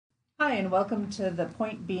Hi, and welcome to The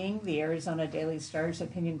Point Being, the Arizona Daily Star's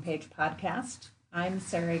opinion page podcast. I'm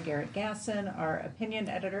Sarah Garrett Gasson, our opinion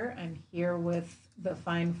editor. I'm here with the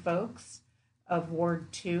fine folks of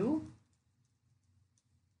Ward 2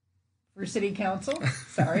 for City Council.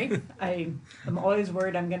 Sorry, I'm always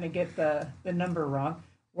worried I'm going to get the number wrong.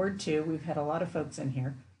 Ward 2, we've had a lot of folks in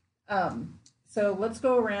here. So let's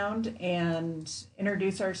go around and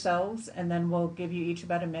introduce ourselves, and then we'll give you each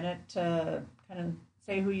about a minute to kind of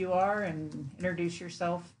say who you are and introduce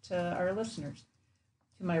yourself to our listeners.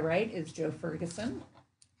 To my right is Joe Ferguson.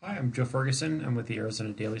 Hi, I'm Joe Ferguson. I'm with the Arizona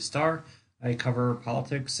Daily Star. I cover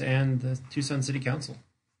politics and the Tucson City Council.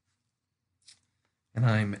 And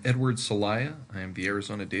I'm Edward Celaya. I am the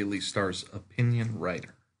Arizona Daily Star's opinion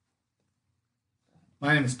writer.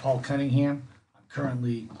 My name is Paul Cunningham. I'm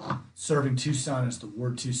currently serving Tucson as the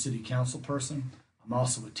Ward 2 City Council person. I'm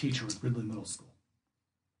also a teacher at Ridley Middle School.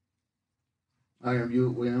 I am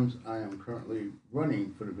Ewart Williams. I am currently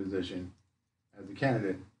running for the position as a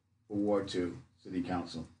candidate for Ward 2 City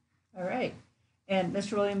Council. All right. And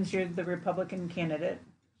Mr. Williams, you're the Republican candidate.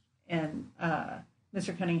 And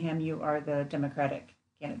Mr. Cunningham, you are the Democratic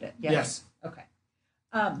candidate. Yes. Okay.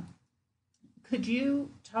 Could you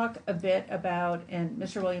talk a bit about, and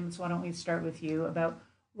Mr. Williams, why don't we start with you, about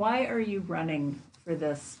why are you running for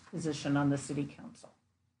this position on the City Council?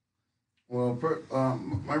 Well,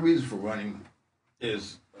 my reason for running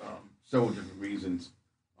is several different reasons.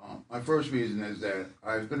 My first reason is that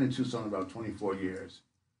I've been in Tucson about 24 years,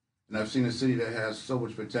 and I've seen a city that has so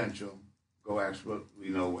much potential go absolutely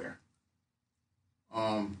nowhere.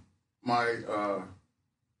 We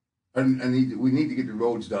need to get the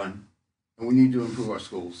roads done, and we need to improve our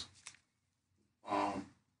schools.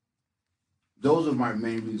 Those are my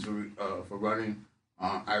main reasons for running.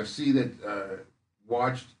 I see that,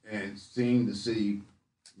 watched and seen the city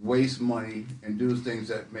waste money and do things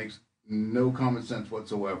that makes no common sense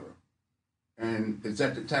whatsoever. And it's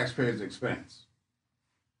at the taxpayer's expense.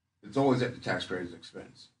 It's always at the taxpayer's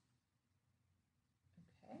expense.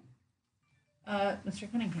 Okay.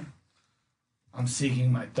 Mr. Cunningham. I'm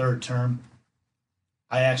seeking my third term.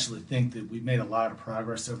 I actually think that we've made a lot of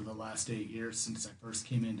progress over the last 8 years since I first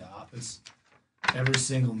came into office. Every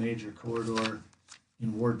single major corridor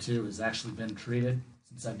in Ward 2 has actually been treated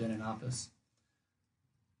since I've been in office.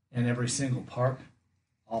 And every single park,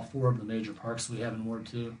 all 4 of the major parks we have in Ward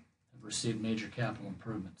 2, have received major capital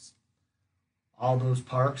improvements. All those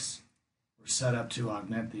parks were set up to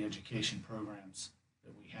augment the education programs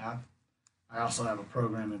that we have. I also have a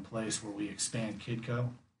program in place where we expand KidCo.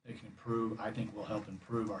 They can improve, I think will help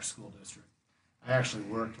improve our school district. I actually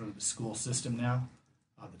work for the school system now,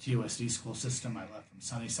 the TUSD school system. I left from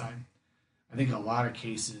Sunnyside. I think in a lot of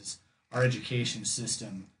cases, our education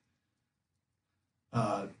system,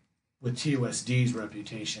 with TUSD's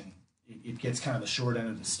reputation, it gets kind of the short end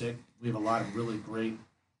of the stick. We have a lot of really great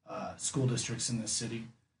school districts in this city.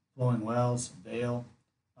 Flowing Wells, Vale,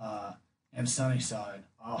 and Sunnyside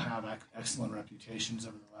all have excellent reputations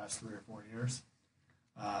over the last 3 or 4 years.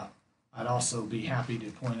 I'd also be happy to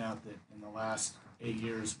point out that in the last 8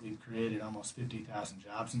 years, we've created almost 50,000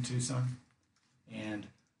 jobs in Tucson, and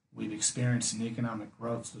we've experienced an economic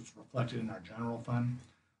growth that's reflected in our general fund.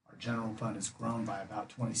 Our general fund has grown by about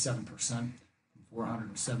 27%, from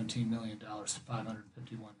 $417 million to $551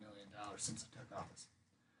 million since I took office.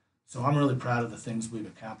 So I'm really proud of the things we've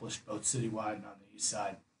accomplished, both citywide and on the east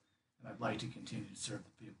side, and I'd like to continue to serve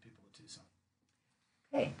the people of Tucson.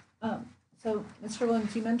 Okay. So, Mr.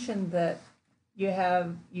 Williams, you mentioned that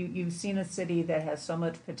you've seen a city that has so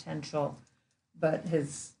much potential, but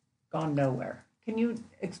has gone nowhere. Can you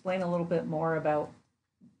explain a little bit more about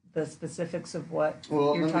the specifics of what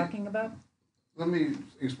you're talking about? Let me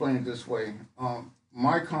explain it this way.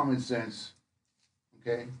 My common sense,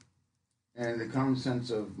 okay, and the common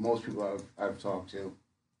sense of most people I've talked to,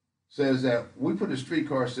 says that we put a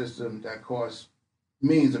streetcar system that costs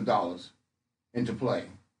millions of dollars into play.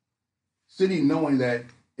 City knowing that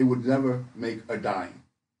it would never make a dime.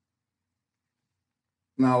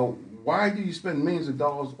 Now, why do you spend millions of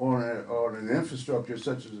dollars on an infrastructure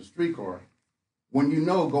such as a streetcar when you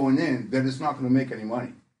know going in that it's not going to make any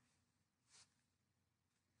money?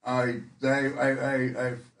 I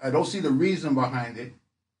don't see the reason behind it.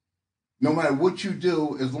 No matter what you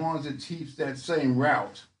do, as long as it keeps that same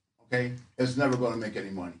route, okay, it's never going to make any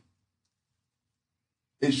money.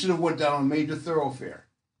 It should have went down a major thoroughfare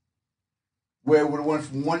where it would have went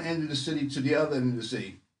from one end of the city to the other end of the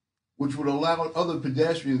city, which would allow other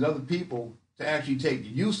pedestrians, other people to actually take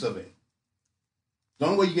use of it. The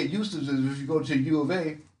only way you get used to it is if you go to U of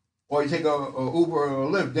A or you take a Uber or a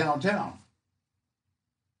Lyft downtown.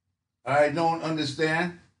 I don't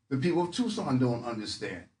understand the people of Tucson don't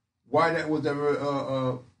understand why that was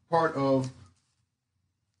ever part of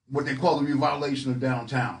what they call the revitalization of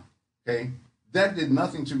downtown. Okay, that did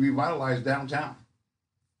nothing to revitalize downtown.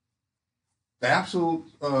 The absolute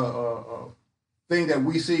thing that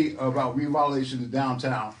we see about revitalization of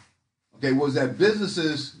downtown, okay, was that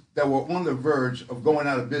businesses that were on the verge of going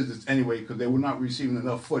out of business anyway because they were not receiving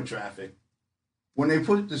enough foot traffic, when they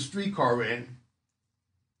put the streetcar in,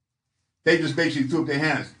 they just basically threw up their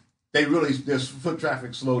hands. Their foot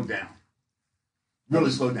traffic slowed down.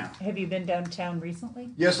 Really slowed down. Have you been downtown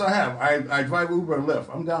recently? Yes, I have. I drive Uber and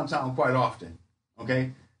Lyft. I'm downtown quite often.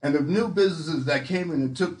 Okay? And the new businesses that came in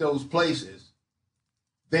and took those places,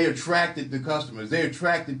 they attracted the customers. They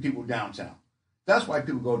attracted people downtown. That's why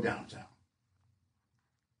people go downtown.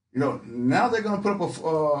 You know, now they're going to put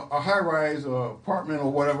up a high-rise or apartment or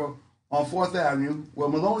whatever on 4th Avenue where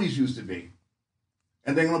Maloney's used to be.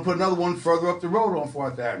 And they're going to put another one further up the road on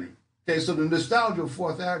 4th Avenue. Okay, so the nostalgia of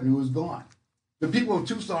 4th Avenue is gone. The people of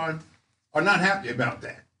Tucson are not happy about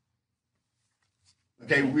that.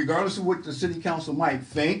 Okay, regardless of what the city council might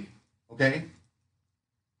think, okay,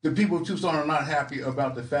 the people of Tucson are not happy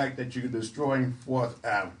about the fact that you're destroying 4th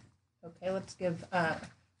Avenue. Okay, let's give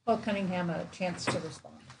Paul Cunningham a chance to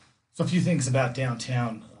respond. So a few things about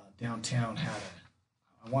downtown. Downtown had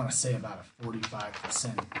I want to say about a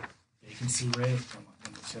 45% vacancy rate when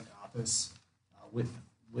we took office.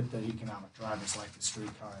 With the economic drivers like the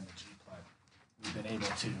streetcar and the G-Plat, we've been able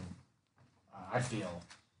to, I feel,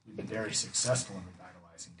 we've been very successful in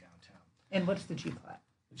revitalizing downtown. And what's the G-Plat?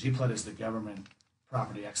 The G-Plat is the government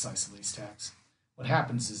property excise lease tax. What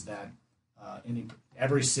happens is that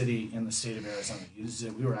every city in the state of Arizona uses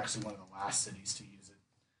it. We were actually one of the last cities to use it.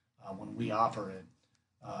 When we offer it,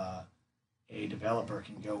 a developer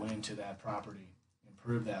can go into that property,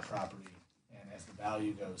 improve that property, and as the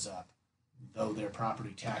value goes up, though their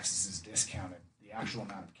property taxes is discounted, the actual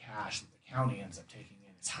amount of cash that the county ends up taking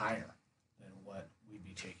in is higher than what we'd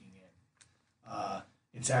be taking in.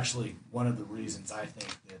 It's actually one of the reasons I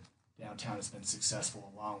think that downtown has been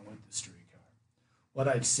successful along with the streetcar. What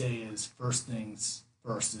I'd say is, first things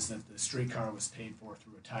first, is that the streetcar was paid for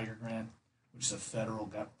through a Tiger grant, which is a federal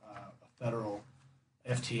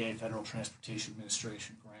FTA, Federal Transportation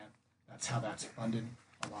Administration grant. That's how that's funded,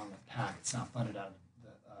 along with PAC. It's not funded out of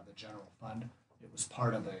the general fund. It was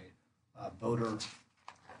part of a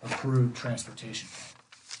voter-approved transportation plan.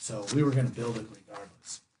 So we were going to build it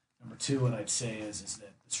regardless. Number two, what I'd say is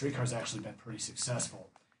that the streetcar's actually been pretty successful.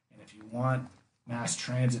 And if you want mass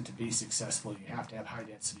transit to be successful, you have to have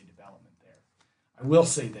high-density development there. I will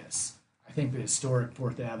say this. I think the historic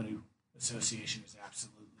 4th Avenue Association is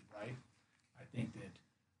absolutely right. I think that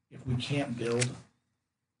if we can't build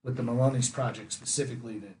with the Maloney's project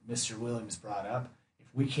specifically that Mr. Williams brought up,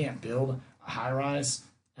 if we can't build a high-rise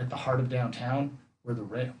at the heart of downtown where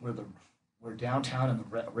downtown and the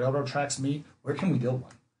railroad tracks meet, where can we build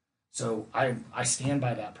one? So I stand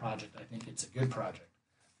by that project. I think it's a good project.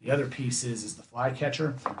 The other piece is the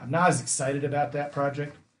flycatcher. I'm not as excited about that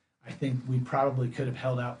project. I think we probably could have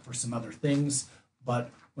held out for some other things, but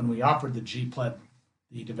when we offered the G-Plat,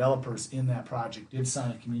 the developers in that project did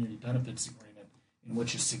sign a community benefits agreement in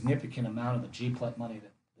which a significant amount of the G-Plat money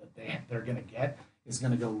that they're going to get is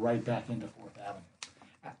going to go right back into 4th Avenue.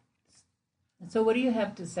 So what do you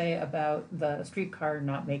have to say about the streetcar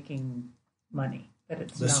not making money? The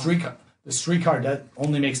streetcar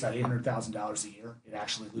only makes about $800,000 a year. It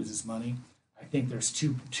actually loses money. I think there's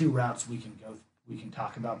two routes we can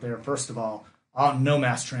talk about there. First of all, no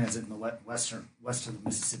mass transit in the west of the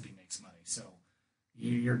Mississippi makes money. So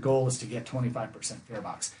your goal is to get 25% fare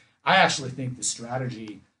box. I actually think the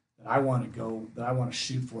strategy that I want to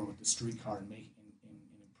shoot for with the streetcar and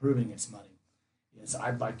improving its money is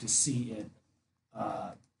I'd like to see it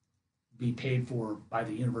be paid for by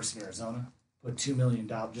the University of Arizona. Put $2 million,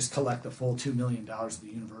 just collect the full $2 million the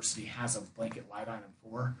university has a blanket line item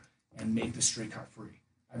for, and make the streetcar free.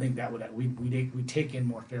 I think that would we take in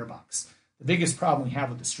more fare box. The biggest problem we have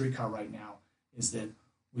with the streetcar right now is that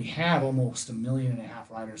we have almost 1.5 million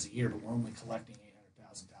riders a year, but we're only collecting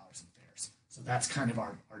 $800,000 in fares. So that's kind of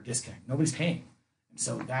our disconnect. Nobody's paying, and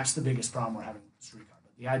so that's the biggest problem we're having with the streetcar.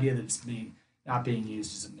 But the idea that it's not being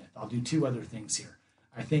used is a myth. I'll do two other things here.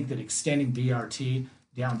 I think that extending BRT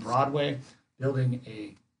down Broadway, building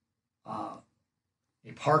a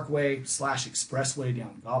parkway/expressway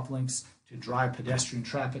down golf links to drive pedestrian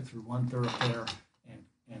traffic through one thoroughfare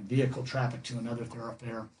and vehicle traffic to another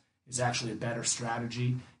thoroughfare is actually a better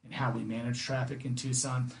strategy in how we manage traffic in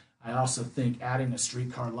Tucson. I also think adding a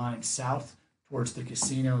streetcar line south towards the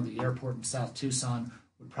casino, the airport in South Tucson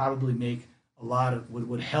would probably make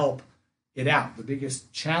would help it out. The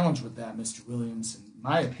biggest challenge with that, Mr. Williams, in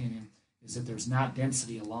my opinion, is that there's not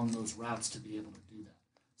density along those routes to be able to do that.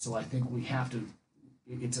 So I think we have to,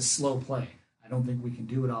 it's a slow play. I don't think we can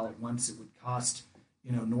do it all at once. It would cost,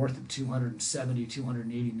 north of $270,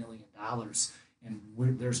 $280 million. And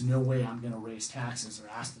there's no way I'm going to raise taxes or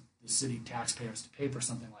ask the city taxpayers to pay for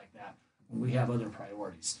something like that when we have other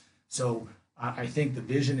priorities. So I think the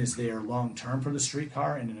vision is there long term for the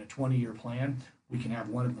streetcar, and in a 20-year plan, we can have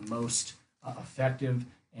one of the most effective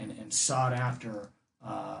and sought after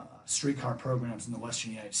streetcar programs in the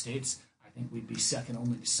Western United States. I think we'd be second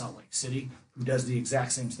only to Salt Lake City, who does the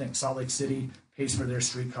exact same thing. Salt Lake City pays for their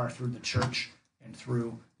streetcar through the church and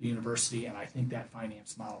through the university, and I think that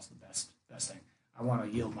finance model is the best thing. I want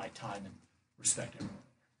to yield my time and respect everyone.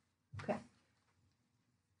 Okay.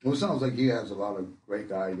 Well, it sounds like he has a lot of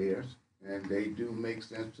great ideas, and they do make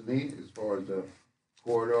sense to me as far as the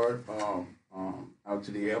corridor out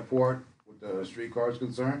to the airport with the streetcar is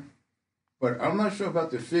concerned. But I'm not sure about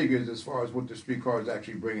the figures as far as what the streetcar is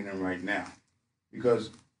actually bringing in right now, because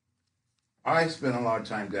I spend a lot of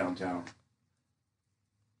time downtown.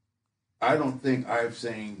 I don't think I've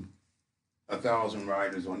seen 1,000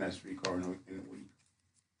 riders on that streetcar in a week.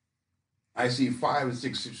 I see 5 or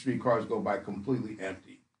 6 streetcars go by completely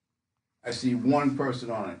empty. I see one person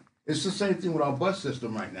on it. It's the same thing with our bus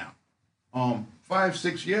system right now.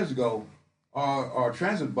 5-6 years ago, our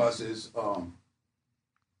transit buses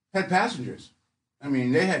had passengers. I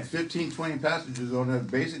mean, they had 15, 20 passengers on there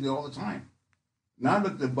basically all the time. Now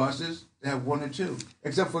look at the buses, they have 1 or 2.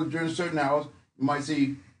 Except for during certain hours, you might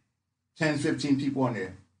see 10, 15 people on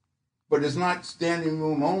there. But it's not standing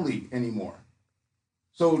room only anymore.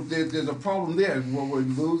 So there's a problem there where we're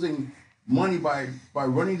losing money by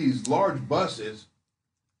running these large buses,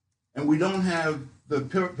 and we don't have the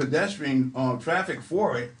pedestrian traffic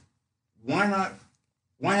for it. Why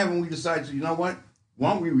haven't we decided to, why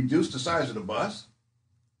don't we reduce the size of the bus?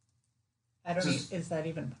 Is that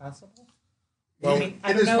even possible? Well,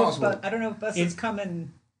 it is possible. I don't know if buses come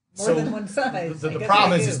in more than one size. The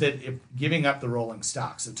problem is that if giving up the rolling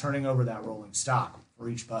stock, so turning over that rolling stock, for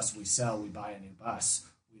each bus we sell, we buy a new bus.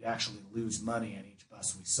 We'd actually lose money on each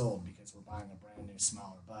bus we sold because we're buying a brand new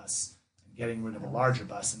smaller bus and getting rid of a larger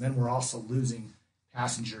bus. And then we're also losing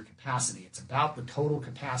passenger capacity. It's about the total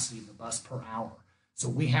capacity of the bus per hour. So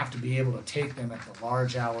we have to be able to take them at the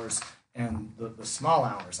large hours and the small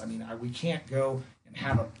hours. I mean, we can't go and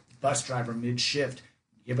have a bus driver mid-shift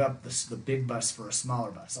give up the big bus for a smaller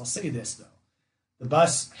bus. I'll say this, though. The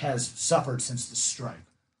bus has suffered since the strike.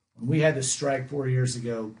 When we had the strike 4 years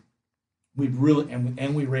ago, we've really,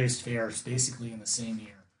 and we raised fares basically in the same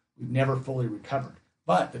year. We've never fully recovered.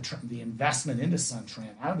 But the investment into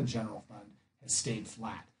SunTran out of the general fund has stayed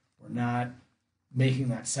flat. We're not making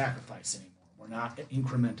that sacrifice anymore. We're not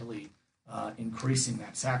incrementally increasing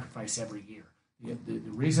that sacrifice every year. The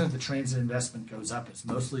reason that the transit investment goes up is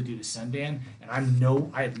mostly due to Sunvan, and I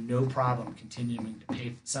have no problem continuing to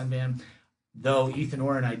pay Sunvan, though Ethan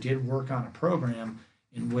Orr and I did work on a program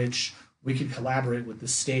in which we could collaborate with the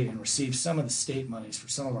state and receive some of the state monies for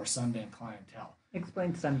some of our Sunvan clientele.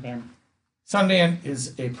 Explain Sunvan. Sunvan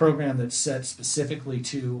is a program that's set specifically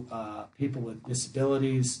to people with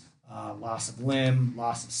disabilities, loss of limb,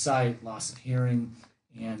 loss of sight, loss of hearing,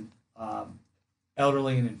 and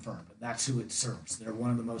elderly and infirm. And that's who it serves. They're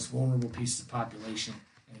one of the most vulnerable pieces of population,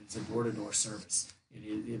 and it's a door-to-door service.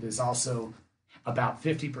 It is also about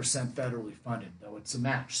 50% federally funded, though it's a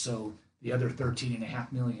match. So the other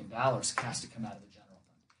 $13.5 million has to come out of the general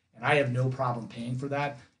fund. And I have no problem paying for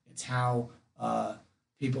that. It's how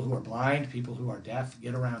people who are blind, people who are deaf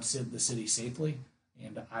get around the city safely.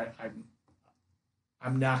 And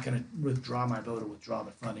I'm not going to withdraw my vote or withdraw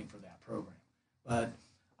the funding for that program. But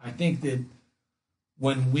I think that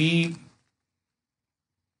when we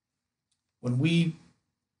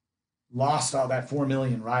lost all that 4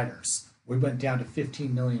 million riders, we went down to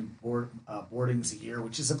 15 million boardings a year,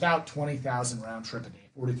 which is about 20,000 round trip a day.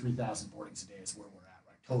 43,000 boardings a day is where we're at,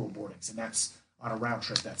 right? Total boardings, and that's on a round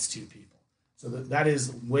trip. That's 2 people. So that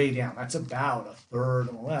is way down. That's about a third,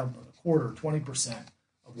 well, a quarter, 20%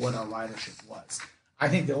 of what our ridership was. I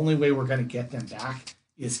think the only way we're going to get them back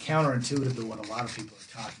is counterintuitive to what a lot of people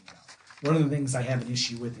are talking about. One of the things I have an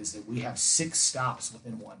issue with is that we have 6 stops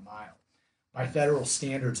within 1 mile. By federal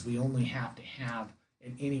standards, we only have to have,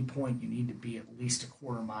 at any point, you need to be at least a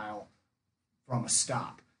quarter mile from a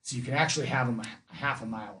stop. So you can actually have them a half a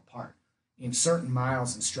mile apart. In certain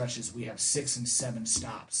miles and stretches, we have 6 and 7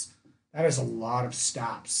 stops. That is a lot of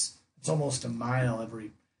stops. It's almost a mile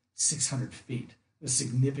every 600 feet. A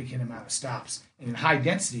significant amount of stops. And in high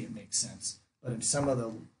density, it makes sense. But in some of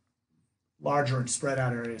the larger and spread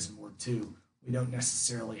out areas in Ward 2, we don't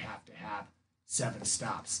necessarily have to have 7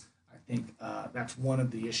 stops. I think that's one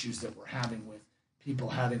of the issues that we're having with people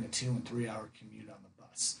having a 2 and 3 hour commute on the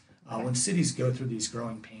bus. When cities go through these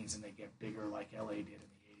growing pains and they get bigger, like LA did in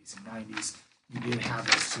the 80s and 90s, you did have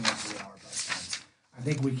those 2 and 3 hour bus times. I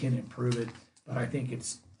think we can improve it, but I think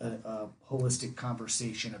it's a holistic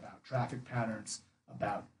conversation about traffic patterns,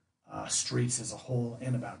 about streets as a whole,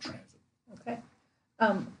 and about transit. Okay.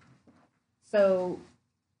 So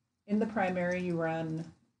in the primary, you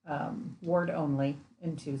run ward only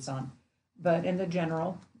in Tucson, but in the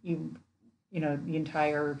general, you know, the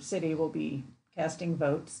entire city will be casting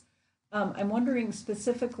votes. I'm wondering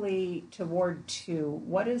specifically to Ward 2,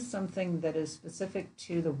 what is something that is specific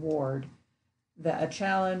to the ward, that a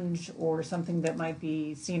challenge or something that might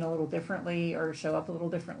be seen a little differently or show up a little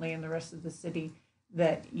differently in the rest of the city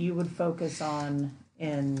that you would focus on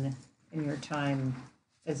in your time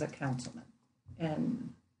as a councilman?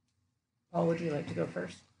 And Paul, would you like to go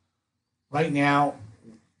first? Right now,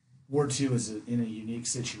 Ward 2 is in a unique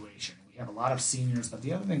situation. We have a lot of seniors, but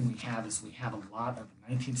the other thing we have is we have a lot of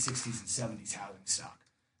 1960s and 70s housing stock.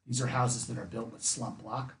 These are houses that are built with slump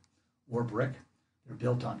block or brick. They're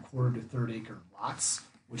built on 1/4 to 1/3 acre lots,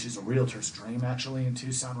 which is a realtor's dream actually in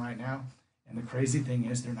Tucson right now. And the crazy thing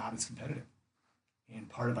is they're not as competitive. And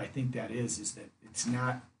part of I think that is that it's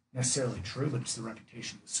not necessarily true, but it's the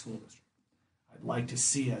reputation of the school district. I'd like to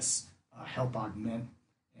see us help augment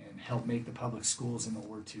and help make the public schools in the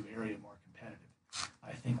Ward 2 area more competitive.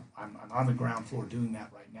 I think I'm on the ground floor doing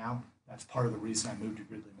that right now. That's part of the reason I moved to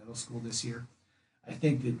Gridley Middle School this year. I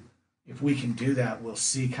think that if we can do that, we'll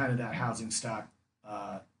see kind of that housing stock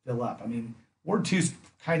fill up. I mean, Ward 2 is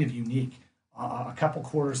kind of unique. A couple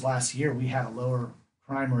quarters last year, we had a lower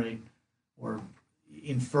crime rate or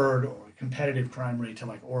inferred or competitive crime rate to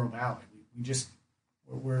like Oro Valley.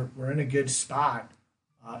 We're in a good spot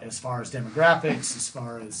as far as demographics, as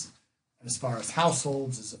far as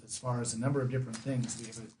households, as far as a number of different things.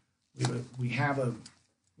 We have a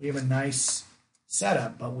nice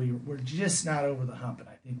setup, but we're just not over the hump. And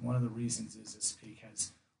I think one of the reasons is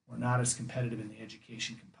because we're not as competitive in the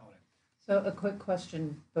education component. So a quick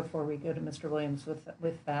question before we go to Mr. Williams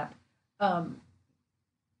with that.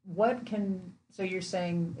 So you're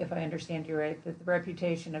saying, if I understand you right, that the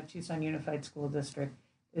reputation of Tucson Unified School District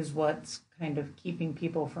is what's kind of keeping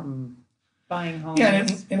people from buying homes? Yeah,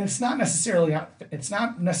 and it's not necessarily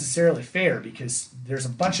fair, because there's a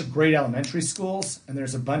bunch of great elementary schools and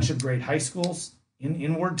there's a bunch of great high schools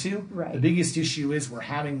in Ward 2. Right. The biggest issue is we're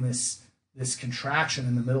having this contraction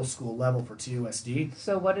in the middle school level for TUSD.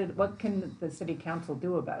 So what can the city council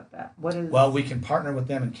do about that? Well, we can partner with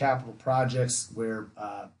them in capital projects where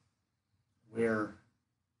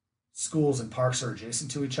schools and parks are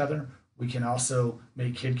adjacent to each other. We can also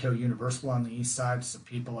make Kidco universal on the east side, so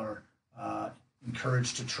people are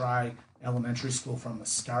encouraged to try elementary school from the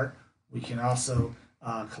start. We can also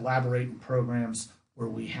collaborate in programs where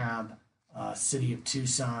we have City of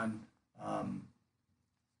Tucson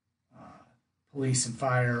police and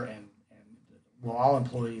fire and all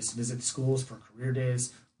employees visit schools for career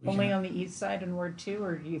days. Only on the east side in Ward 2,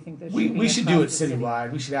 or do you think that we should do it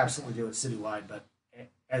citywide? We should absolutely do it citywide, but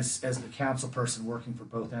as the council person working for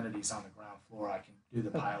both entities on the ground floor, I can do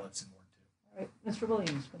the pilots in Ward 2. All right, Mr.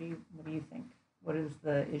 Williams, what do you think? What is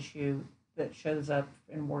the issue that shows up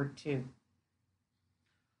in Ward 2?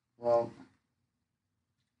 Well,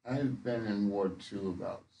 I've been in Ward 2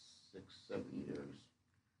 about 6-7 years,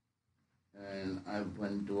 and I've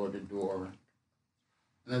went door to door,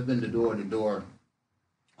 and I've been to door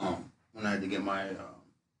when I had to get my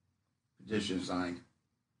petition signed.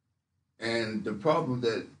 And the problem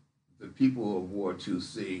that the people of Ward 2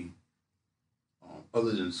 see,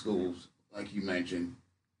 other than schools, like you mentioned,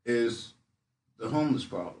 is the homeless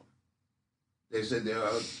problem. They said they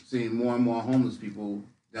are seeing more and more homeless people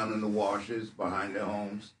down in the washes behind their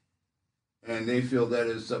homes, and they feel that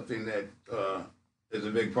is something that is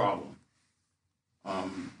a big problem.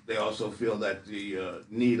 They also feel that the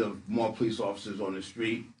need of more police officers on the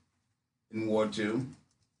street in Ward 2,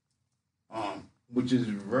 which is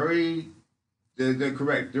they're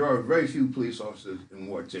correct. There are very few police officers in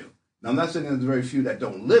Ward 2. Now, I'm not saying there's very few that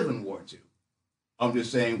don't live in Ward 2. I'm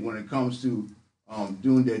just saying when it comes to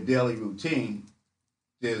doing their daily routine,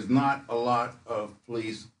 there's not a lot of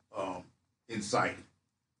police in sight,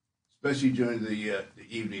 especially during the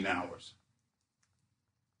evening hours.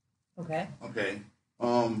 Okay. Okay.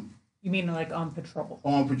 You mean like on patrol?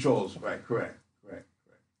 On patrols, right? Correct.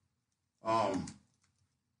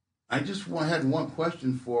 I just had one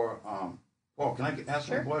question for Paul. Can I ask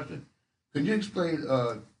one question? Could you explain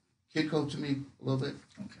Kidco to me a little bit?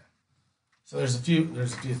 Okay. So there's a few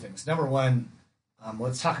things. Number one,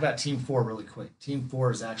 let's talk about Team 4 really quick. Team 4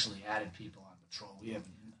 has actually added people on patrol. We have.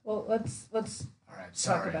 Well, let's All right, talk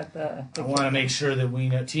sorry. about the I want to make sure that we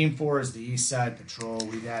know Team 4 is the East Side Patrol.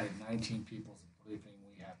 We've added 19 people to the briefing.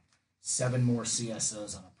 We have 7 more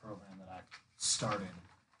CSOs on a program that I started.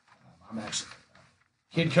 I'm actually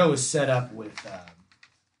KidCo is set up with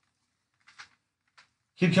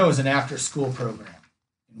KidCo is an after-school program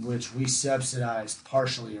in which we subsidize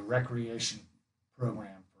partially a recreation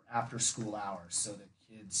program for after-school hours, so that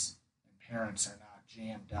kids and parents are not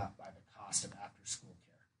jammed up by the cost of after-school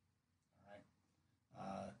care. All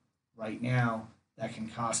right. Right now, that can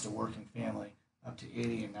cost a working family up to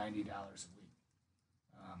 $80 and $90 a week.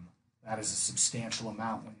 That is a substantial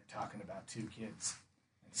amount when you're talking about 2 kids.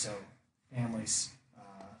 And so families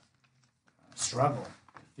struggle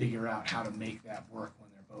to figure out how to make that work when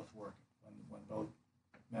they're both working, when both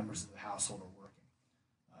members of the household are working.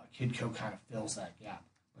 KidCo kind of fills that gap,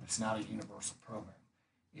 but it's not a universal program.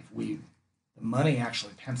 The money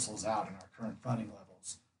actually pencils out in our current funding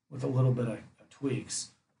levels with a little bit of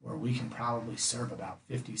tweaks, where we can probably serve about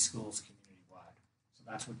 50 schools community-wide. So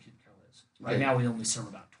that's what KidCo is. Right now we only serve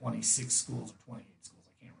about 26 schools or 28 schools,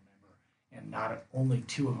 I can't remember, and only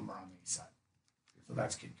 2 of them are on the east side. So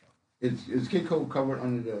that's KidCo. Is KidCo covered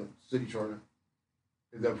under the city charter?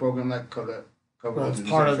 Is that program not covered Well, under it's the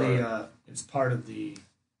part city of charter? it's part of the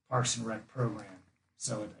Parks and Rec program,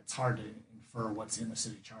 so it's hard to infer what's in the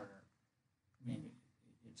city charter. I mean,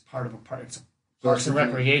 it's part of Parks and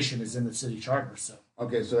Recreation is in the city charter, so.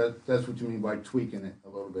 Okay, so that's what you mean by tweaking it a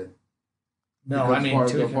little bit. No, Because I mean part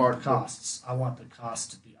of the tweaking part- the costs. I want the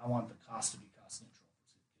cost to be cost neutral.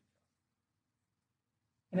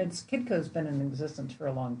 and it's KidCo's been in existence for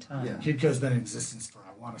a long time. Yeah. KidCo's been in existence for,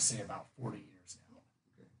 I want to say, about 40 years now.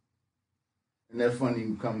 And that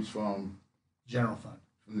funding comes from General fund.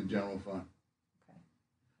 the general fund.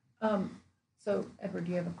 So Edward,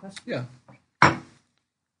 do you have a question? Yeah.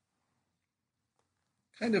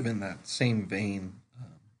 Kind of in that same vein,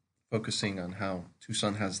 focusing on how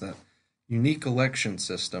Tucson has that unique election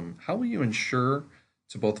system, how will you ensure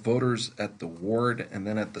to both voters at the ward and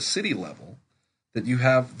then at the city level that you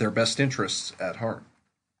have their best interests at heart?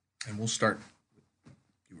 And we'll start with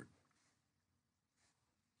Ewart.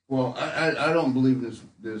 Well, I don't believe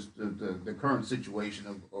the current situation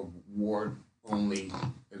of ward only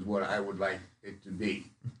is what I would like it to be.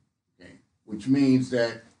 Okay, which means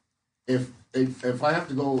that if I have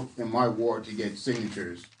to go in my ward to get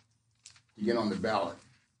signatures to get on the ballot,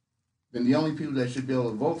 then the only people that should be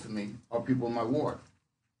able to vote for me are people in my ward.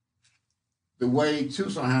 The way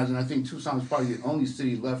Tucson has, and I think Tucson is probably the only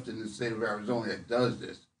city left in the state of Arizona that does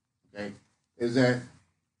this, okay, is that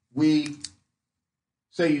we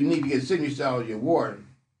say you need to get signatures out of your ward,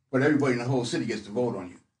 but everybody in the whole city gets to vote on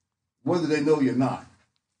you. Whether they know you're not,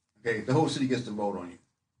 okay, the whole city gets to vote on you.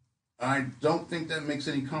 I don't think that makes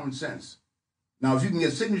any common sense. Now, if you can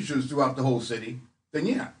get signatures throughout the whole city, then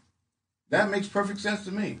yeah, that makes perfect sense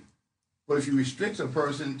to me. But if you restrict a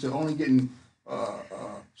person to only getting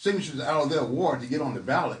signatures out of their ward to get on the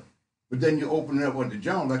ballot, but then you open it up on the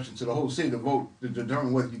general election to the whole city to vote to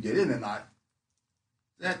determine whether you get in or not,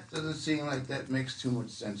 that doesn't seem like that makes too much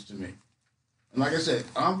sense to me. And like I said,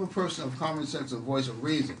 I'm a person of common sense and voice of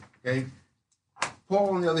reason, okay?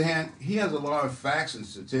 Paul, on the other hand, he has a lot of facts and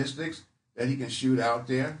statistics that he can shoot out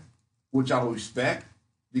there, which I will respect,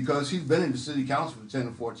 because he's been in the city council for 10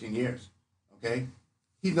 or 14 years, okay?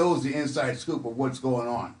 He knows the inside scoop of what's going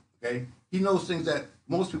on, okay? He knows things that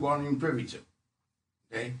most people aren't even privy to,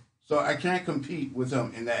 okay? So I can't compete with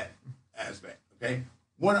him in that aspect, okay?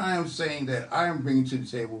 What I am saying that I am bringing to the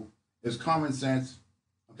table is common sense,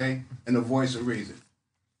 okay, and the voice of reason.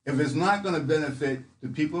 If it's not going to benefit the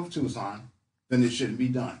people of Tucson, then it shouldn't be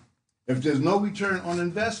done. If there's no return on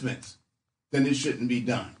investments, then it shouldn't be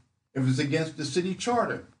done. If it's against the city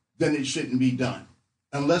charter, then it shouldn't be done,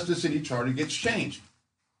 unless the city charter gets changed.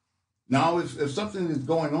 Now, if something is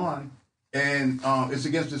going on and it's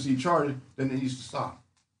against the city charter, then it needs to stop.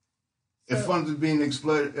 If funds are being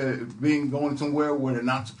exploited, going somewhere where they're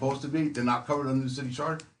not supposed to be, they're not covered under the city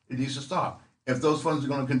charter, it needs to stop. If those funds are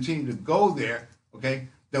going to continue to go there, okay,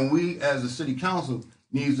 then we as a city council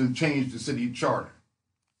needs to change the city charter.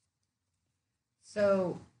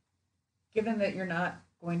 So, given that you're not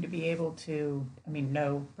going to be able to, I mean,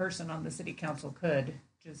 no person on the city council could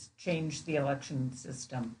just change the election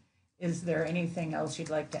system, is there anything else you'd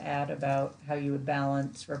like to add about how you would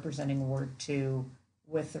balance representing Ward 2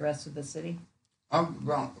 with the rest of the city? I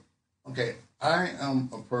am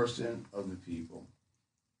a person of the people,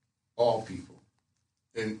 all people,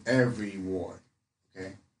 in every ward,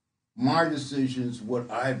 okay? my decisions, what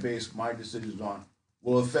I base my decisions on,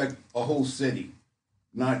 will affect a whole city,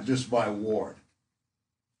 not just my ward.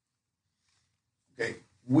 Okay,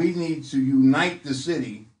 we need to unite the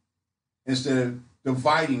city instead of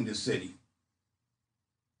dividing the city.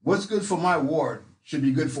 What's good for my ward should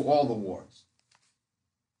be good for all the wards.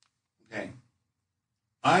 Okay,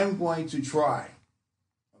 I'm going to try,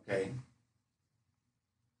 okay,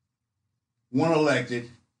 when elected,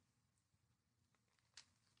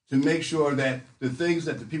 to make sure that the things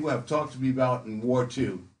that the people have talked to me about in Ward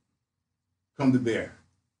 2 come to bear.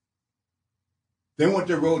 They want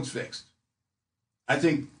their roads fixed. I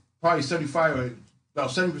think probably about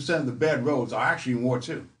 70% of the bad roads are actually in Ward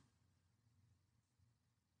 2.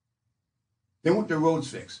 They want their roads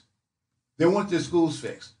fixed. They want their schools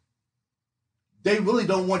fixed. They really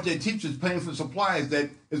don't want their teachers paying for supplies that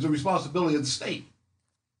is the responsibility of the state.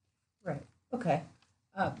 Right. Okay.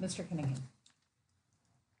 Mr. Cunningham.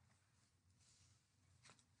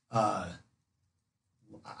 Let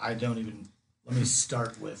me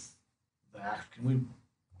start with that. Can we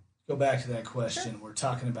go back to that question? Sure. We're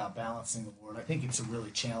talking about balancing the ward. I think it's a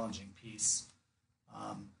really challenging piece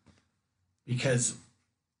because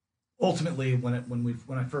ultimately,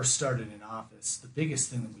 when I first started in office, the biggest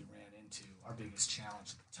thing that we ran into, our biggest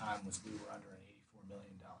challenge at the time, was we were under an $84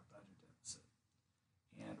 million budget deficit,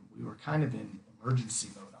 and we were kind of in emergency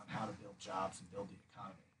mode on how to build jobs and build the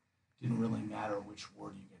economy. It didn't really matter which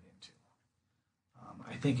ward you get into.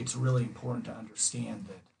 I think it's really important to understand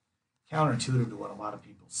that, counterintuitive to what a lot of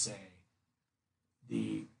people say,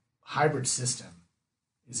 the hybrid system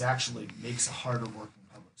actually makes a harder working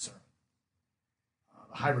public servant.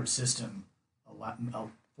 The hybrid system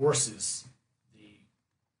forces the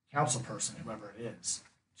council person, whoever it is,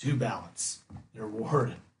 to balance their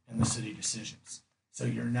ward and the city decisions. So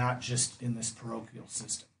you're not just in this parochial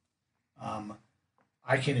system.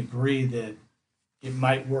 I can agree that it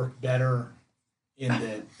might work better in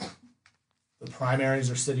that the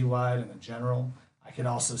primaries are citywide and the general. I could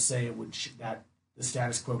also say that the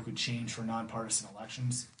status quo could change for nonpartisan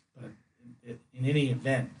elections. But in any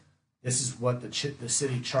event, this is what the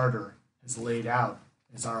city charter has laid out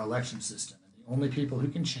as our election system. And the only people who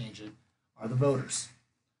can change it are the voters.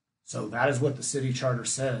 So that is what the city charter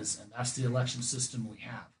says, and that's the election system we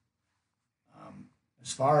have.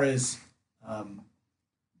 As far as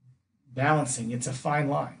balancing, it's a fine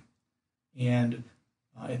line. And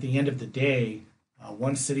at the end of the day,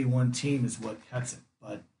 one city, one team is what cuts it.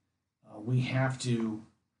 But we have to,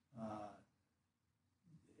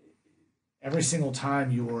 every single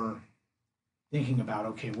time you're thinking about,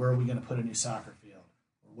 okay, where are we going to put a new soccer field?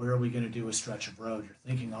 Or where are we going to do a stretch of road? You're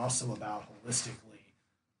thinking also about holistically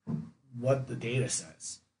what the data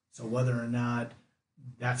says. So whether or not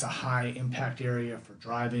that's a high impact area for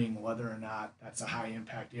driving, whether or not that's a high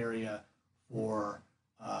impact area for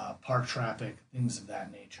park traffic, things of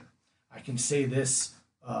that nature. I can say this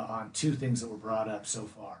on two things that were brought up so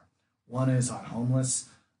far. One is on homeless.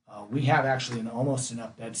 We have actually almost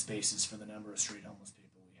enough bed spaces for the number of street homeless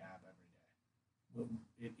people we have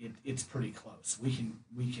every day. It's pretty close. We can.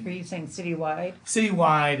 Are you saying citywide?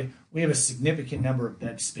 Citywide, we have a significant number of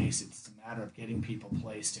bed spaces. It's a matter of getting people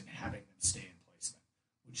placed and having them stay in placement,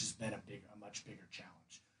 which has been a much bigger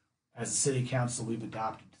challenge. As a city council, we've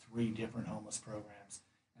adopted 3 different homeless programs.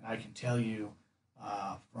 And I can tell you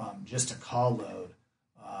from just a call load,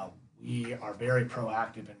 we are very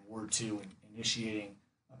proactive in Ward 2 in initiating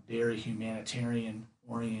a very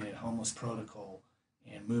humanitarian-oriented homeless protocol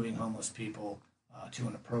and moving homeless people to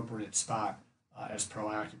an appropriate spot as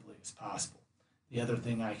proactively as possible. The other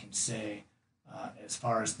thing I can say as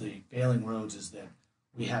far as the failing roads is that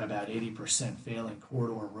we had about 80% failing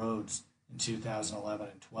corridor roads in 2011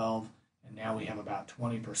 and 12, and now we have about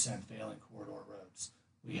 20% failing corridor roads.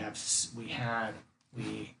 We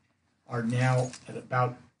are now at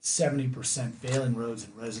about 70% failing roads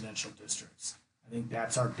in residential districts. I think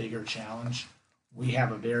that's our bigger challenge. We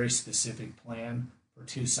have a very specific plan for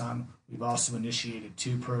Tucson. We've also initiated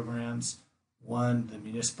 2 programs. One, the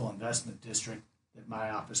Municipal Investment District that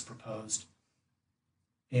my office proposed,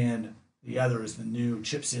 and the other is the new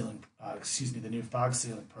the new fog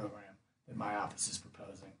sealing program that my office is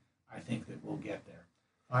proposing. I think that we'll get there.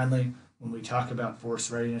 Finally, when we talk about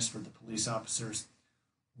force readiness for the police officers,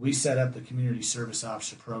 we set up the Community Service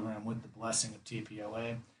Officer Program with the blessing of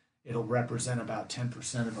TPOA. It'll represent about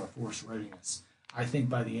 10% of our force readiness. I think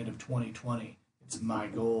by the end of 2020, it's my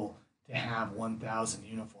goal to have 1,000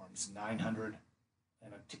 uniforms,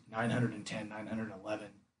 911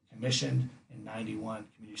 commissioned, and 91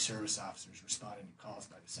 community service officers responding to calls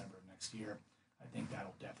by December of next year. I think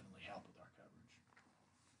that'll definitely help with our coverage.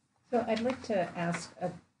 So I'd like to ask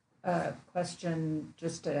question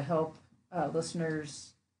just to help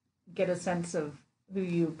listeners get a sense of who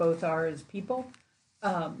you both are as people.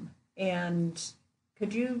 And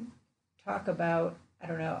could you talk about, I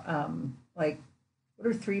don't know, like, what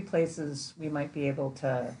are 3 places we might be able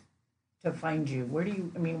to find you? Where do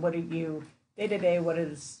you, I mean, what do you, day to day, what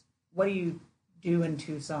do you do in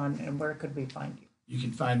Tucson, and where could we find you? You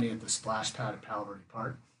can find me at the splash pad at Palo Verde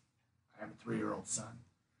Park. I have a 3-year-old son.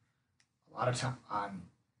 A lot of time, on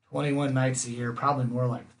 21 nights a year, probably more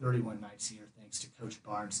like 31 nights a year, thanks to Coach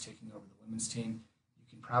Barnes taking over the women's team. You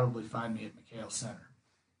can probably find me at McHale Center.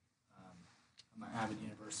 I'm an avid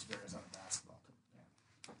University of Arizona basketball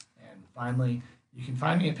fan. And finally, you can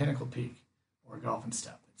find me at Pinnacle Peak or Golf and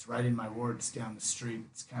Step. It's right in my ward. It's down the street.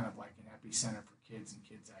 It's kind of like an epicenter for kids and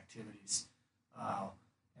kids' activities.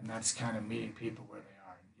 And that's kind of meeting people where they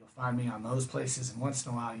are. And you'll find me on those places, and once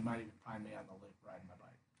in a while, you might even find me on the lake riding my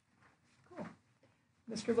bike. Cool.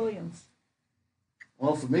 Mr. Williams.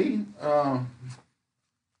 Well, for me,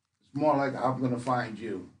 it's more like I'm going to find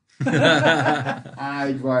you.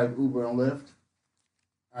 I drive Uber and Lyft.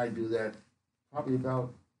 I do that probably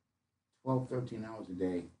about 12, 13 hours a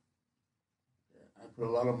day. I put a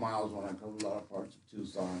lot of miles on. I cover a lot of parts of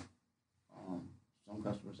Tucson. Some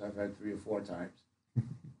customers I've had 3 or 4 times.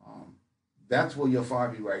 That's where you'll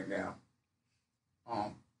find me right now.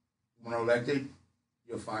 When elected,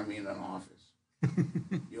 you'll find me in an office.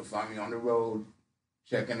 You'll find me on the road,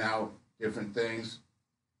 checking out different things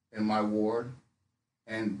in my ward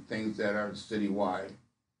and things that are citywide.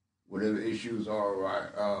 Whatever issues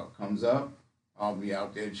are comes up, I'll be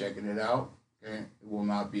out there checking it out. Okay? It will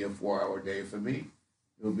not be a 4-hour day for me.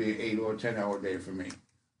 It will be an 8 or 10-hour day for me.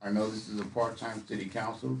 I know this is a part-time city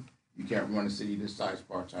council. You can't run a city this size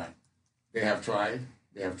part-time. They have tried,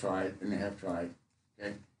 and they have tried.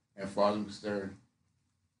 Okay? And as far as I'm concerned,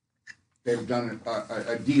 they've done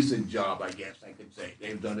a decent job, I guess I could say.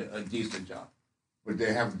 They've done a decent job. But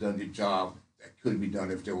they haven't done the job that could be done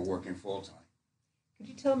if they were working full-time. Could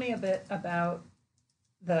you tell me a bit about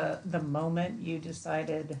the moment you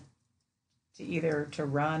decided to either to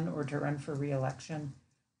run or to run for re-election?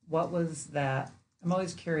 What was that? I'm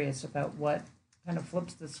always curious about what kind of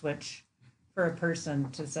flips the switch for a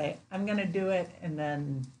person to say, I'm going to do it, and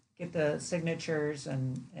then get the signatures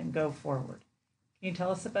and go forward. Can you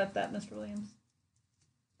tell us about that, Mr. Williams?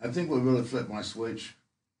 I think what really flipped my switch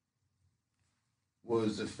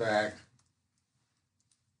was the fact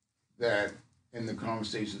that in the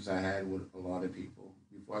conversations I had with a lot of people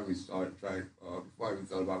before I even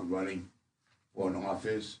thought about running for an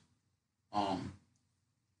office,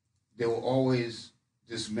 they were always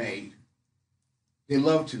dismayed. They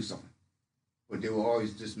love Tucson, but they were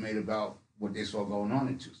always dismayed about what they saw going on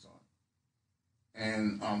in Tucson.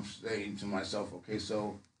 And I'm saying to myself, okay,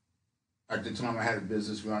 so at the time I had a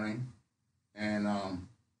business running, and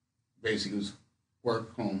basically it was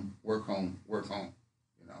work, home, work, home, work, home,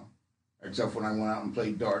 except when I went out and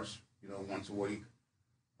played darts, once a week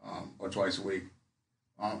or twice a week.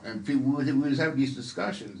 And people, we just have these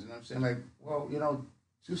discussions, and I'm saying, like, well,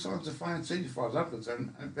 Tucson's a fine city as far as I'm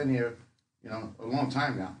concerned. I've been here, a long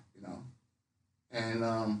time now, And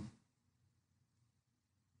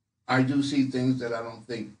I do see things that I don't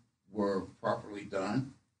think were properly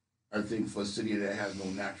done. I think for a city that has no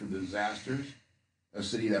natural disasters, a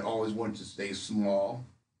city that always wanted to stay small,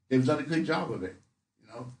 they've done a good job of it,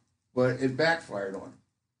 But it backfired on them,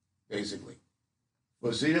 basically.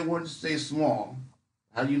 For a city that wanted to stay small,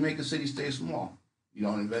 how do you make a city stay small? You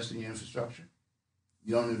don't invest in your infrastructure.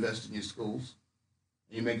 You don't invest in your schools.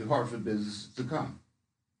 And you make it hard for businesses to come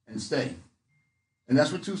and stay. And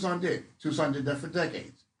that's what Tucson did. Tucson did that for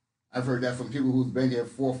decades. I've heard that from people who've been here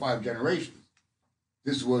 4 or 5 generations.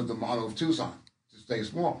 This was the motto of Tucson, to stay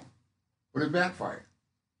small. But it backfired.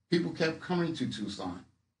 People kept coming to Tucson.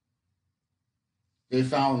 They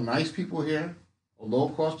found nice people here, a low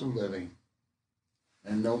cost of living,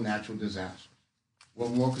 and no natural disasters.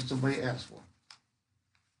 What more could somebody ask for?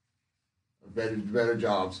 Better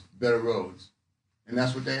jobs, better roads. And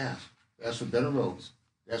that's what they asked. They asked for better roads.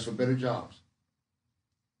 They asked for better jobs.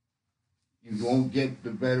 You won't get the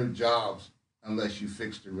better jobs unless you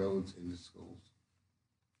fix the roads in the schools.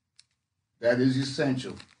 That is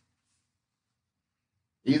essential.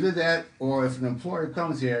 Either that, or if an employer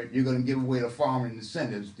comes here, you're going to give away the farmer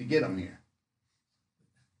incentives to get them here.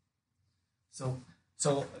 So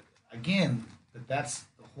again, that's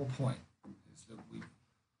the whole point. Is that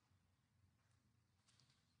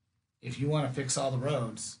if you want to fix all the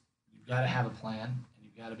roads, you've got to have a plan, and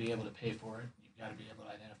you've got to be able to pay for it. You've got to be able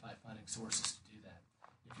to identify funding sources to do that.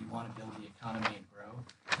 If you want to build the economy and grow,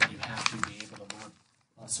 then you have to be able to lure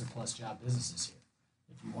surplus job businesses here.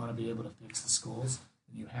 If you want to be able to fix the schools,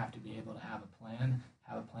 then you have to be able to have a plan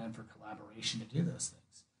for collaboration to do those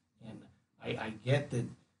things. And I get that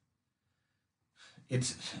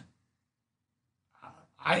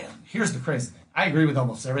here's the crazy thing. I agree with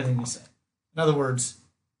almost everything you said. In other words,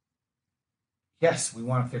 yes, we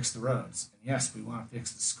want to fix the roads, and yes, we want to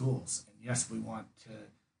fix the schools, and yes, we want to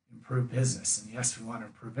improve business, and yes, we want to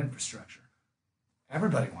improve infrastructure.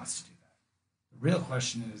 Everybody wants to do that. The real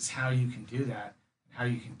question is how you can do that, and how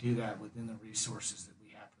you can do that within the resources that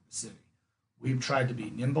we have for the city. We've tried to be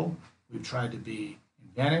nimble, we've tried to be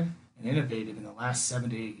inventive and innovative in the last 7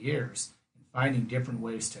 to 8 years in finding different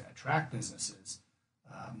ways to attract businesses,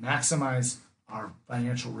 maximize our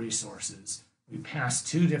financial resources. We passed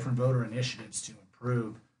 2 different voter initiatives to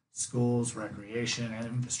improve schools, recreation, and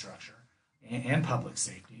infrastructure, and public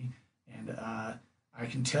safety. And I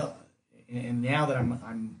can tell, and now that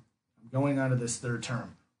I'm going on to this 3rd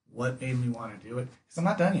term, what made me want to do it? Because I'm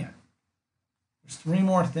not done yet. There's 3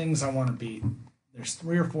 more things I want to be. There's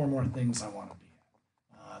 3 or 4 more things I want to be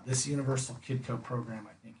at. This Universal KidCo program,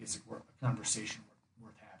 I think, is a conversation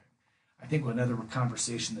worth having. I think another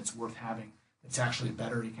conversation that's worth having that's actually a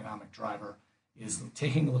better economic driver is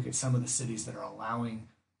taking a look at some of the cities that are allowing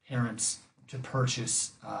parents to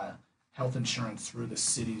purchase health insurance through the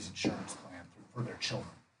city's insurance plan for their children,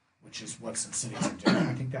 which is what some cities are doing.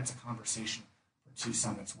 I think that's a conversation for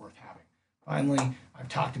Tucson that's worth having. Finally, I've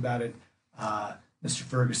talked about it. Mr.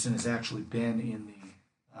 Ferguson has actually been in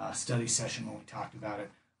the study session when we talked about it.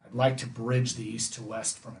 I'd like to bridge the east to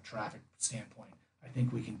west from a traffic standpoint. I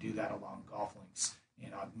think we can do that along golf links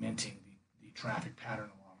and augmenting the traffic pattern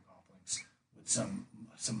along golf links with some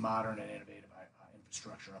modern and innovative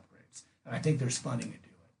infrastructure upgrades. And I think there's funding to do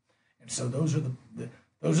it. And so those are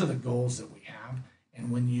the goals that we have.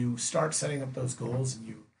 And when you start setting up those goals and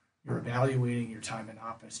you're evaluating your time in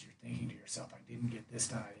office, you're thinking to yourself, I didn't get this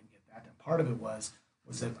done, I didn't get that done. Part of it was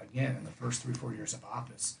that, again, in the first 3-4 years of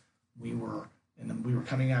office, we were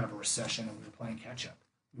coming out of a recession and we were playing catch up.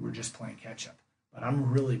 We were just playing catch up. But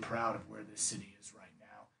I'm really proud of where this city is right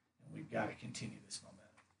now, and we've got to continue this momentum.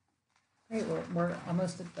 Great. Well, we're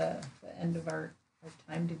almost at the end of our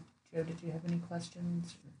time. Joe, did you have any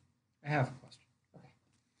questions? I have a question.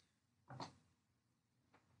 Okay.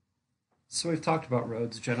 So we've talked about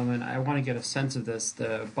roads, gentlemen. I want to get a sense of this.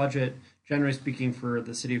 The budget, generally speaking, for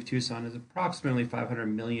the city of Tucson is approximately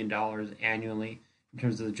 $500 million annually in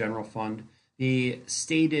terms of the general fund. The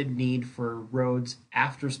stated need for roads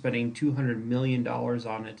after spending $200 million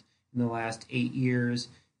on it in the last 8 years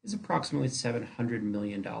is approximately $700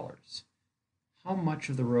 million. How much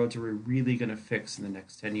of the roads are we really going to fix in the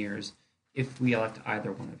next 10 years if we elect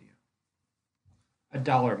either one of you? A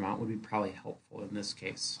dollar amount would be probably helpful in this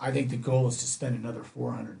case. I think the goal is to spend another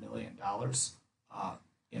 $400 million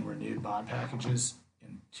in renewed bond packages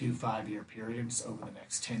in 2 5-year periods over the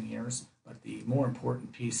next 10 years. But the more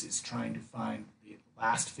important piece is trying to find the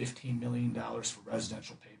last $15 million for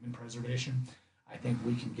residential pavement preservation. I think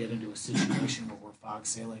we can get into a situation where we're fog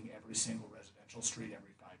sailing every single residential street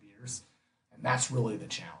every 5 years. And that's really the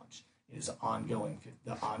challenge, is the ongoing $15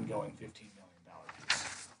 million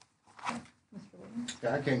piece. Mr. Williams?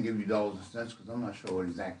 I can't give you dollars and cents because I'm not sure what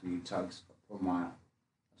exactly it takes per mile.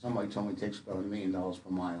 Somebody told me it takes about $1 million per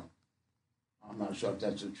mile. I'm not sure if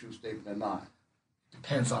that's a true statement or not.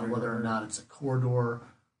 Depends on whether or not it's a corridor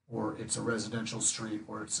or it's a residential street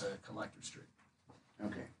or it's a collector street.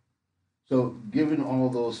 Okay. So given all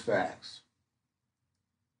those facts,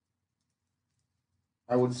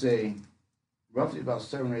 I would say roughly about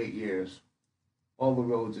 7 or 8 years, all the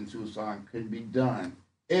roads in Tucson could be done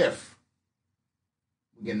if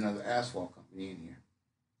we get another asphalt company in here.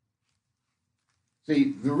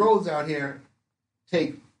 See, the roads out here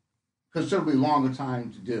take considerably longer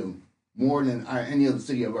time to do, more than any other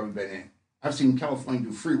city I've ever been in. I've seen California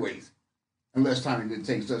do freeways in less time than it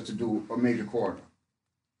takes us to do a major corridor.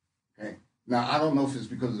 Okay. Now, I don't know if it's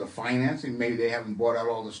because of the financing. Maybe they haven't bought out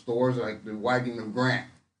all the stores, like the widening of Grant,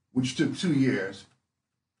 which took 2 years.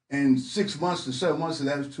 And 6 months to 7 months of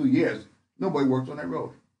that is 2 years. Nobody worked on that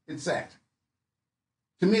road. It sat.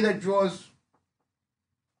 To me, that draws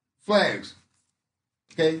flags.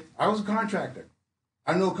 Okay? I was a contractor.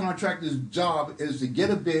 I know a contractor's job is to get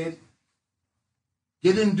a bid,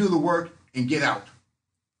 get in and do the work, and get out.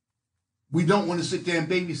 We don't want to sit there and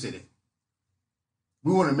babysit it.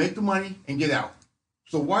 We want to make the money and get out.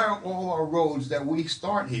 So why are all our roads that we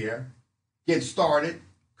start here get started,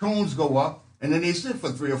 cones go up, and then they sit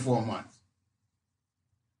for 3 or 4 months?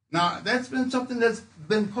 Now, that's been something that's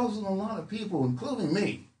been puzzling a lot of people, including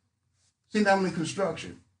me, seeing I'm in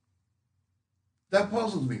construction. That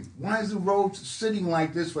puzzles me. Why is the road sitting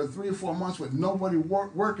like this for 3 or 4 months with nobody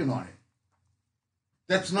working on it?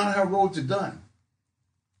 That's not how roads are done.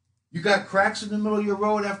 You got cracks in the middle of your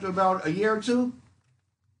road after about a year or two?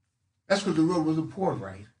 That's because the road wasn't poured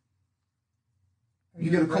right. Are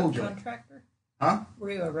You get a road cold joint. contractor? Huh?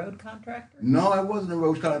 Were you a road contractor? No, I wasn't a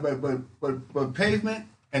road contractor, but pavement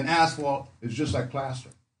and asphalt is just like plaster.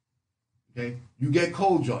 Okay? You get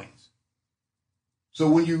cold joints. So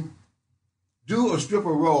when you do a strip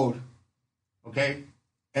of road, okay,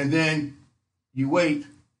 and then you wait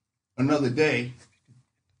another day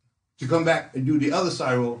to come back and do the other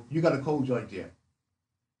side of the road, you got a cold joint there.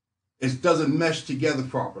 It doesn't mesh together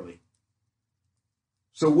properly.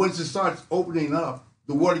 So once it starts opening up,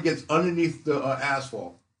 the water gets underneath the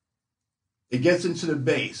asphalt. It gets into the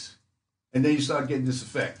base, and then you start getting this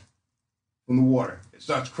effect from the water. It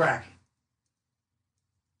starts cracking.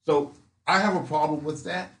 So I have a problem with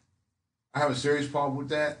that. I have a serious problem with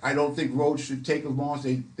that. I don't think roads should take as long as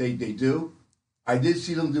they do. I did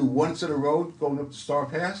see them do one set of road going up to Star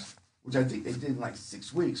Pass, which I think they did in like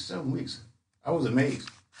 6 weeks, 7 weeks. I was amazed.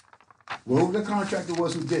 Whoever the contractor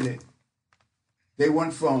was who did it, they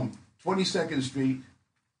went from 22nd Street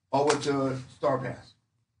all the way to Star Pass.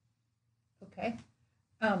 Okay.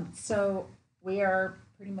 So we are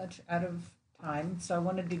pretty much out of time. So I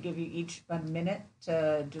wanted to give you each 1 minute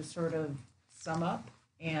to just sort of sum up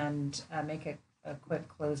and make a quick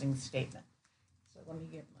closing statement. So let me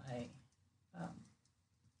get my...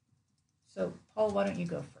 So Paul, why don't you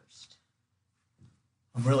go first?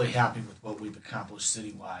 I'm really happy with what we've accomplished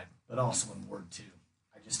citywide, but also in Ward 2.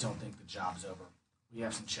 I just don't think the job's over. We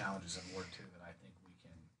have some challenges in Ward 2 that I think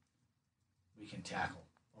we can tackle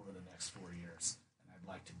over the next 4 years, and I'd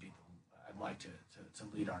like to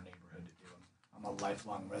lead our neighborhood to do them. I'm a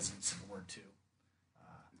lifelong resident of Ward 2.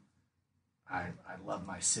 I love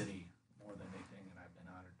my city more than anything, and I've been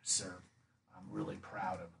honored to serve. I'm really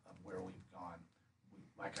proud of where we've gone.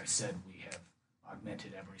 Like I said, we have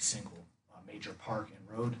augmented every single major park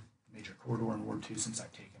and road, major corridor in Ward 2 since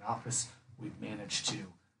I've taken office. We've managed to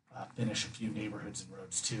finish a few neighborhoods and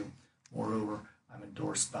roads too. Moreover, I'm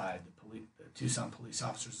endorsed by the Tucson Police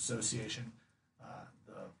Officers Association,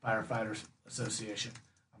 the Firefighters Association.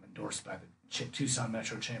 I'm endorsed by the Tucson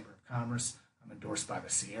Metro Chamber of Commerce. I'm endorsed by the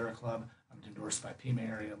Sierra Club. I'm endorsed by Pima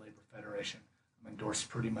Area Labor Federation. I'm endorsed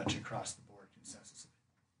pretty much across the board consensusly.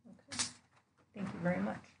 Okay. Thank you very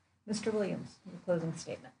much. Mr. Williams, your closing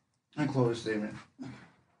statement. My closing statement.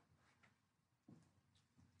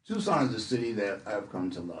 Tucson is a city that I've come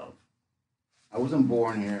to love. I wasn't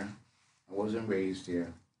born here. I wasn't raised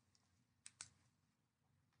here.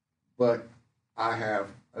 But I have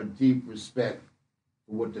a deep respect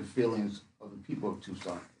for what the feelings of the people of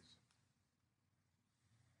Tucson is.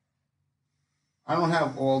 I don't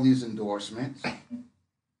have all these endorsements.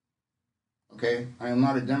 Okay? I am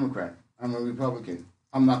not a Democrat. I'm a Republican.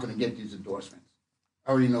 I'm not going to get these endorsements.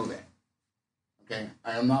 I already know that. Okay?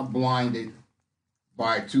 I am not blinded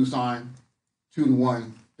by Tucson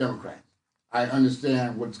 2-1 Democrats. I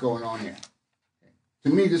understand what's going on here. Okay? To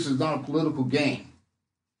me, this is not a political game.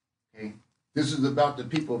 Okay? This is about the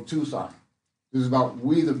people of Tucson. This is about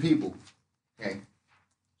we the people. Okay?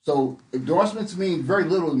 So endorsements mean very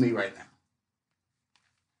little to me right now.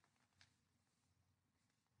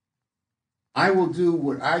 I will do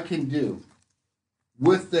what I can do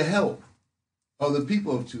with the help of the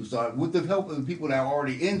people of Tucson, with the help of the people that are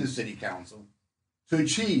already in the city council, to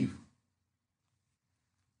achieve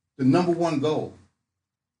the number one goal: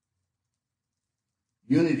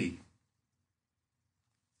 unity.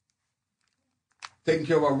 Taking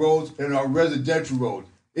care of our roads and our residential roads.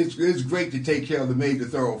 It's great to take care of the major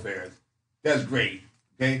thoroughfares. That's great,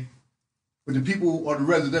 okay? But the people on the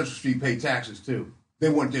residential street pay taxes too. They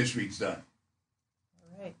want their streets done.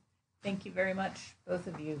 All right. Thank you very much, both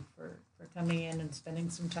of you, for coming in and spending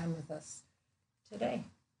some time with us today.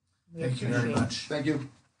 We Thank you very appreciate it. much. Thank you.